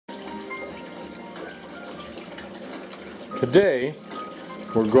Today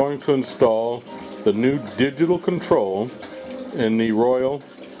we're going to install the new digital control in the Royall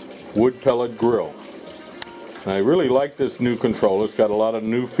wood pellet grill. And I really like this new control. It's got a lot of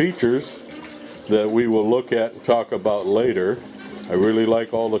new features that we will look at and talk about later. I really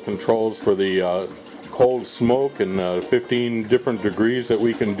like all the controls for the cold smoke and 15 different degrees that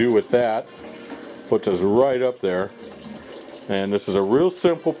we can do with that. Puts us right up there. And this is a real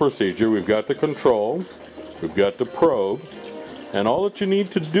simple procedure. We've got the control, we've got the probe, and all that you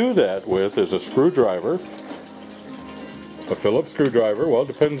need to do that with is a screwdriver, a Phillips screwdriver, well, it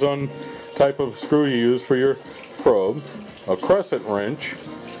depends on type of screw you use for your probe, a crescent wrench,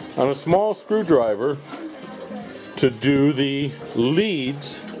 and a small screwdriver to do the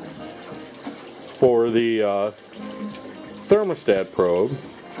leads for the thermostat probe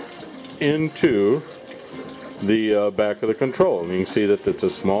into the back of the control. And you can see that it's a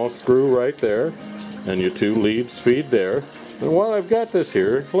small screw right there, and your two leads feed there. And while I've got this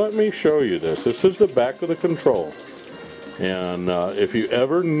here, let me show you this. This is the back of the control. And if you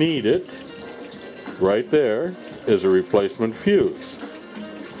ever need it, right there is a replacement fuse.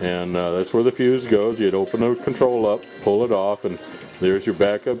 And that's where the fuse goes. You'd open the control up, pull it off, and there's your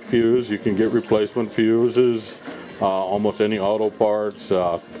backup fuse. You can get replacement fuses, almost any auto parts,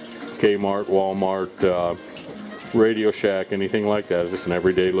 Kmart, Walmart, Radio Shack, anything like that. It's just an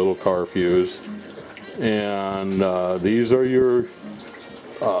everyday little car fuse. And these are your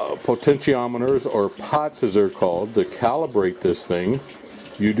potentiometers, or pots as they're called, to calibrate this thing.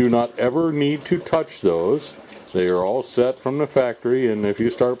 You do not ever need to touch those. They are all set from the factory, and if you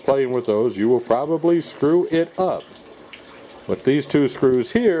start playing with those, you will probably screw it up. But these two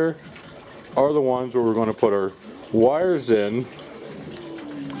screws here are the ones where we're going to put our wires in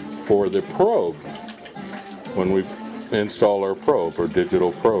for the probe when we install our probe, or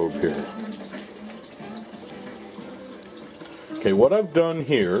digital probe here. Okay, what I've done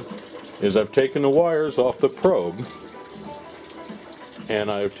here is I've taken the wires off the probe,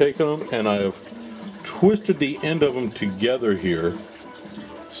 and I've taken them and I've twisted the end of them together here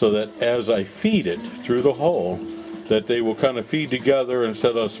so that as I feed it through the hole, that they will kind of feed together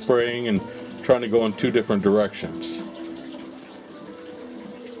instead of spraying and trying to go in two different directions.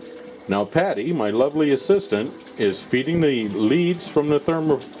 Now Patty, my lovely assistant, is feeding the leads from the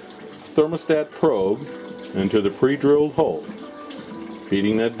thermostat probe into the pre-drilled hole.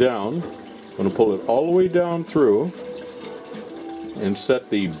 Feeding that down. I'm going to pull it all the way down through and set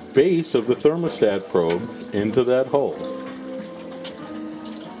the base of the thermostat probe into that hole.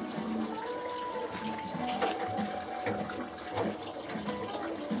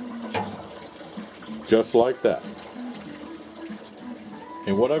 Just like that.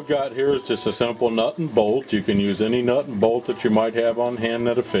 And what I've got here is just a simple nut and bolt. You can use any nut and bolt that you might have on hand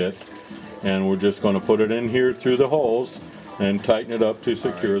that'll fit. And we're just going to put it in here through the holes and tighten it up to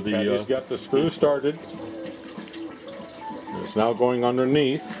secure the... Patty's got the screw started. It's now going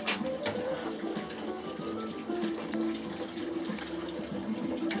underneath.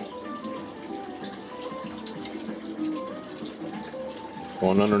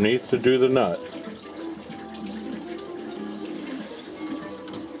 Going underneath to do the nut.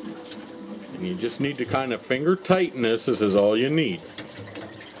 And you just need to kind of finger tighten this. This is all you need.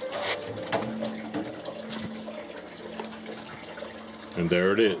 And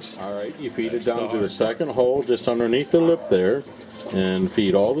there it is. Alright, you feed it down to the second hole just underneath the lip there and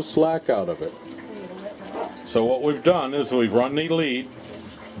feed all the slack out of it. So what we've done is we've run the lead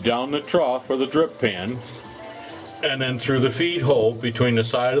down the trough for the drip pan and then through the feed hole between the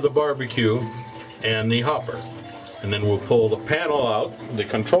side of the barbecue and the hopper. And then we'll pull the panel out, the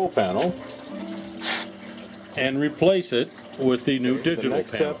control panel, and replace it with the new digital panel. The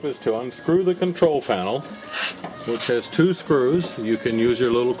next step is to unscrew the control panel, which has two screws. You can use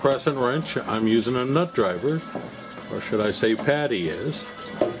your little crescent wrench. I'm using a nut driver, or should I say Patty is.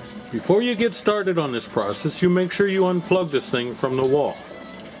 Before you get started on this process, you make sure you unplug this thing from the wall.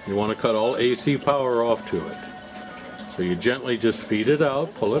 You want to cut all AC power off to it. So you gently just feed it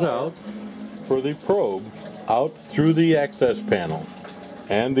out, pull it out for the probe out through the access panel.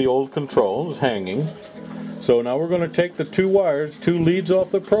 And the old control is hanging. So now we're going to take the two wires, two leads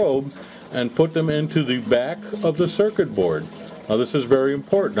off the probe, and put them into the back of the circuit board. Now this is very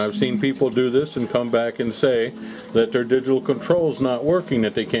important. I've seen people do this and come back and say that their digital control's not working,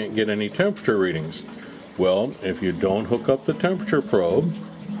 that they can't get any temperature readings. Well, if you don't hook up the temperature probe,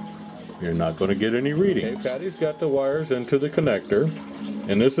 you're not going to get any readings. Okay, Patty's got the wires into the connector,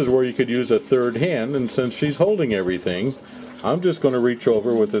 and this is where you could use a third hand, and since she's holding everything, I'm just going to reach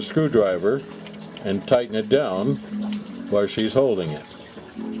over with a screwdriver and tighten it down while she's holding it.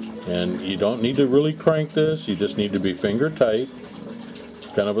 And you don't need to really crank this, you just need to be finger tight.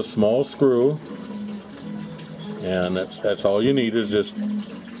 It's kind of a small screw, and that's all you need, is just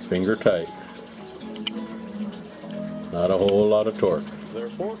finger tight. Not a whole lot of torque. There are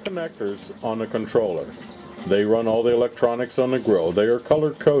 4 connectors on the controller. They run all the electronics on the grill. They are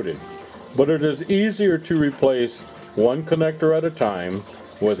color coded, but it is easier to replace one connector at a time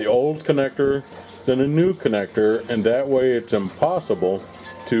with the old connector than a new connector, and that way it's impossible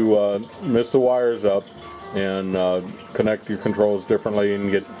to mess the wires up and connect your controls differently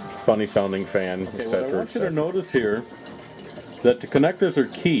and get funny sounding fan, etc. I want you to notice here that the connectors are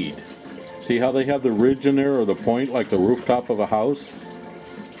keyed. See how they have the ridge in there, or the point like the rooftop of a house?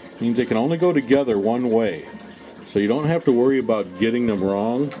 Means they can only go together one way. So you don't have to worry about getting them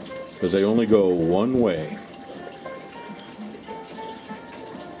wrong, because they only go one way.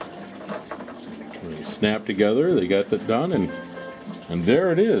 When they snap together, they got that done, and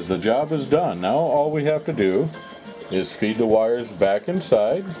there it is. The job is done. Now all we have to do is feed the wires back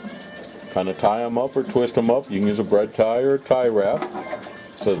inside, kind of tie them up or twist them up. You can use a bread tie or a tie wrap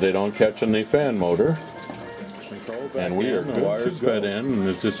so they don't catch in the fan motor. And we are the wires fed in, and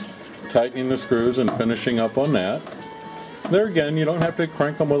it's just tightening the screws and finishing up on that. There again, you don't have to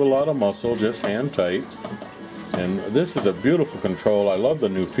crank them with a lot of muscle, just hand tight. And this is a beautiful control. I love the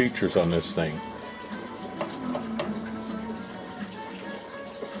new features on this thing.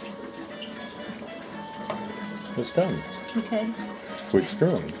 It's done. Okay. Quick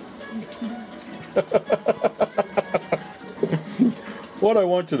screwing. What I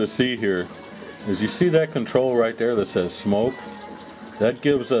want you to see here is, you see that control right there that says smoke? That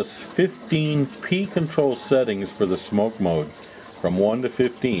gives us 15 P control settings for the smoke mode, from 1 to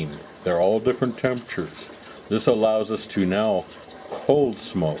 15. They're all different temperatures. This allows us to now cold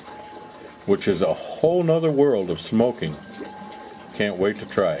smoke, which is a whole nother world of smoking. Can't wait to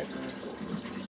try it.